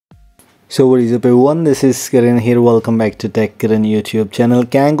So what is up everyone, this is Karan here. Welcome back to Tech Karan YouTube channel.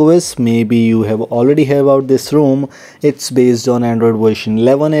 Kang Lab, maybe you have already heard about this ROM. It's based on Android version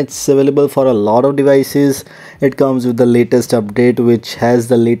 11. It's available for a lot of devices. It comes with the latest update which has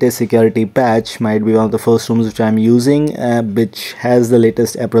the latest security patch. Might be one of the first ROMs which I'm using, which has the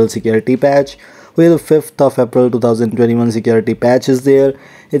latest April security patch. Well, 5th of April 2021 security patch is there.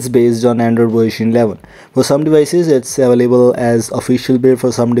 It's based on Android version 11. For some devices it's available as official build,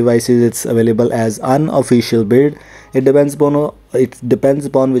 for some devices it's available as unofficial build. It depends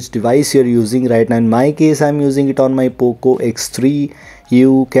upon which device you're using. Right now in my case I'm using it on my Poco X3.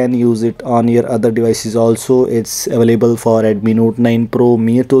 You can use it on your other devices also. It's available for Redmi Note 9 Pro,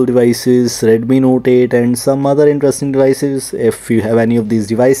 Mi Tool devices, Redmi Note 8 and some other interesting devices. If you have any of these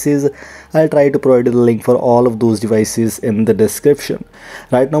devices, I'll try to provide you the link for all of those devices in the description.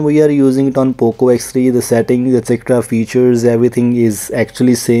 Right now we are using it on Poco X3. The settings, etc., features, everything is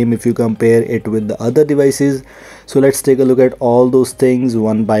actually same if you compare it with the other devices. So let's take a look at all those things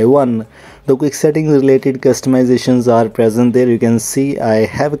one by one. The quick settings related customizations are present there. You can see I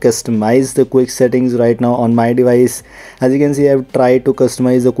have customized the quick settings right now on my device. As you can see, I've tried to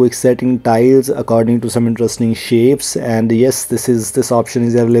customize the quick setting tiles according to some interesting shapes, and yes, this option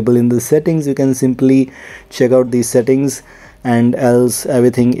is available in the settings. You can simply check out these settings, and else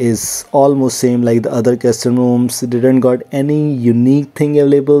everything is almost same like the other custom ROMs. Didn't got any unique thing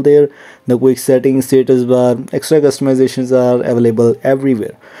available there. The quick settings, status bar, extra customizations are available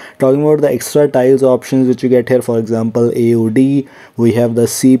everywhere. Talking about the extra tiles options which you get here, for example AOD, we have the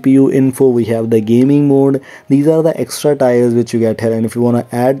CPU info, we have the gaming mode. These are the extra tiles which you get here, and if you want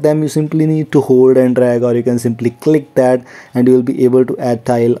to add them, you simply need to hold and drag, or you can simply click that and you will be able to add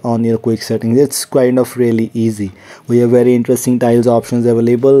tile on your quick settings. It's kind of really easy. We have very interesting tiles options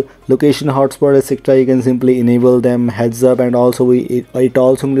available. Location, hotspot, etc., you can simply enable them, heads up, and also it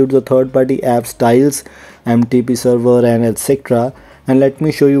also includes the third-party apps tiles, MTP server and etc. And let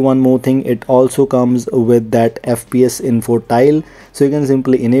me show you one more thing. It also comes with that FPS info tile, so you can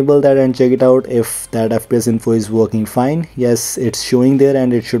simply enable that and check it out if that FPS info is working fine. Yes, it's showing there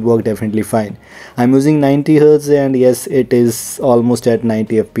and it should work definitely fine. I'm using 90 Hz and yes, it is almost at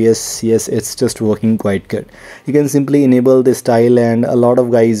 90 FPS. Yes, it's just working quite good. You can simply enable this tile, and a lot of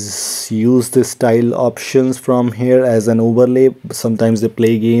guys use this tile options from here as an overlay. Sometimes they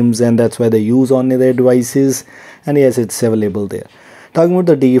play games and that's why they use on their devices, and yes, it's available there. Talking about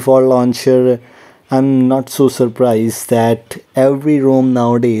the default launcher, I'm not so surprised that every ROM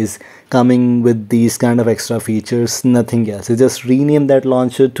nowadays coming with these kind of extra features, nothing else. You just rename that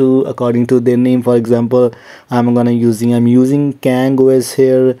launcher to according to their name. For example, I'm using Kang OS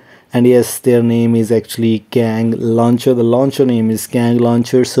here, and yes, their name is actually Kang Launcher. The launcher name is Kang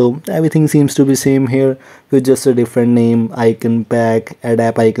Launcher, so everything seems to be same here with just a different name, icon pack, add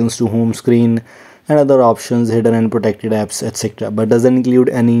app icons to home screen, and other options, hidden and protected apps, etc. But doesn't include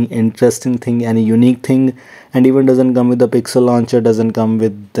any interesting thing, any unique thing, and even doesn't come with the pixel launcher, doesn't come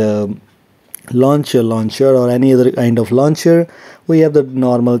with the launcher or any other kind of launcher. We have the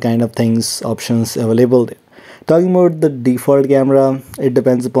normal kind of things, options available there. Talking about the default camera, it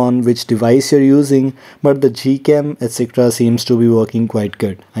depends upon which device you're using, but the GCam etc. seems to be working quite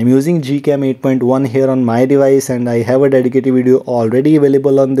good. I'm using GCam 8.1 here on my device, and I have a dedicated video already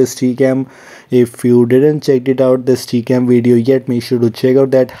available on this GCam. If you didn't check it out, this GCam video yet, make sure to check out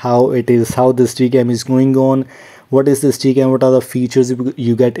that how this GCam is going on. What is this GCam, what are the features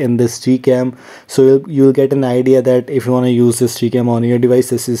you get in this GCam, so you'll get an idea that if you want to use this GCam on your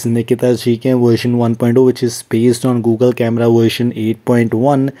device. This is Nikita's GCam version 1.0, which is based on Google camera version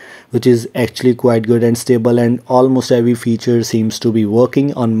 8.1, which is actually quite good and stable, and almost every feature seems to be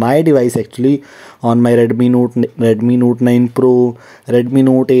working on my device, actually on my Redmi Note 9 Pro, Redmi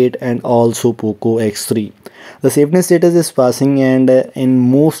Note 8 and also Poco X3. The Safenet status is passing, and in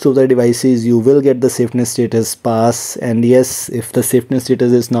most of the devices you will get the Safenet status pass. And yes, if the Safenet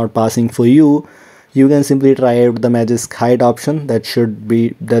status is not passing for you, you can simply try out the Magic Hide option. That should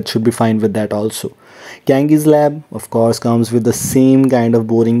be fine with that also. Kang Lab of course comes with the same kind of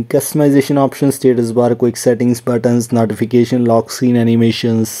boring customization options, status bar, quick settings, buttons, notification, lock screen,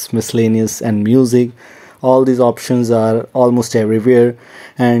 animations, miscellaneous and music. All these options are almost everywhere.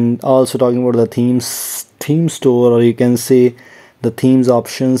 And also talking about the theme store, or you can say the themes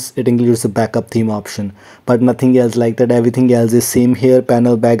options, it includes the backup theme option, but nothing else like that. Everything else is same here.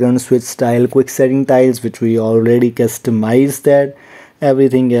 Panel, background, switch style, quick setting tiles, which we already customized that.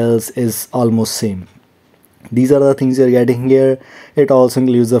 Everything else is almost same. These are the things you're getting here. It also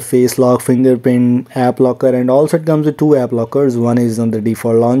includes the face lock, fingerprint, app locker, and also it comes with two app lockers. One is on the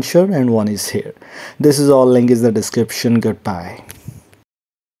default launcher and one is here. This is all link is the description. Goodbye.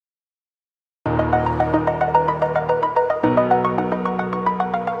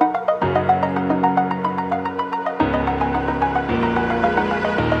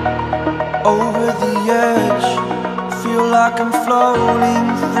 over the edge. Feel like I'm floating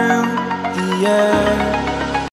through the air.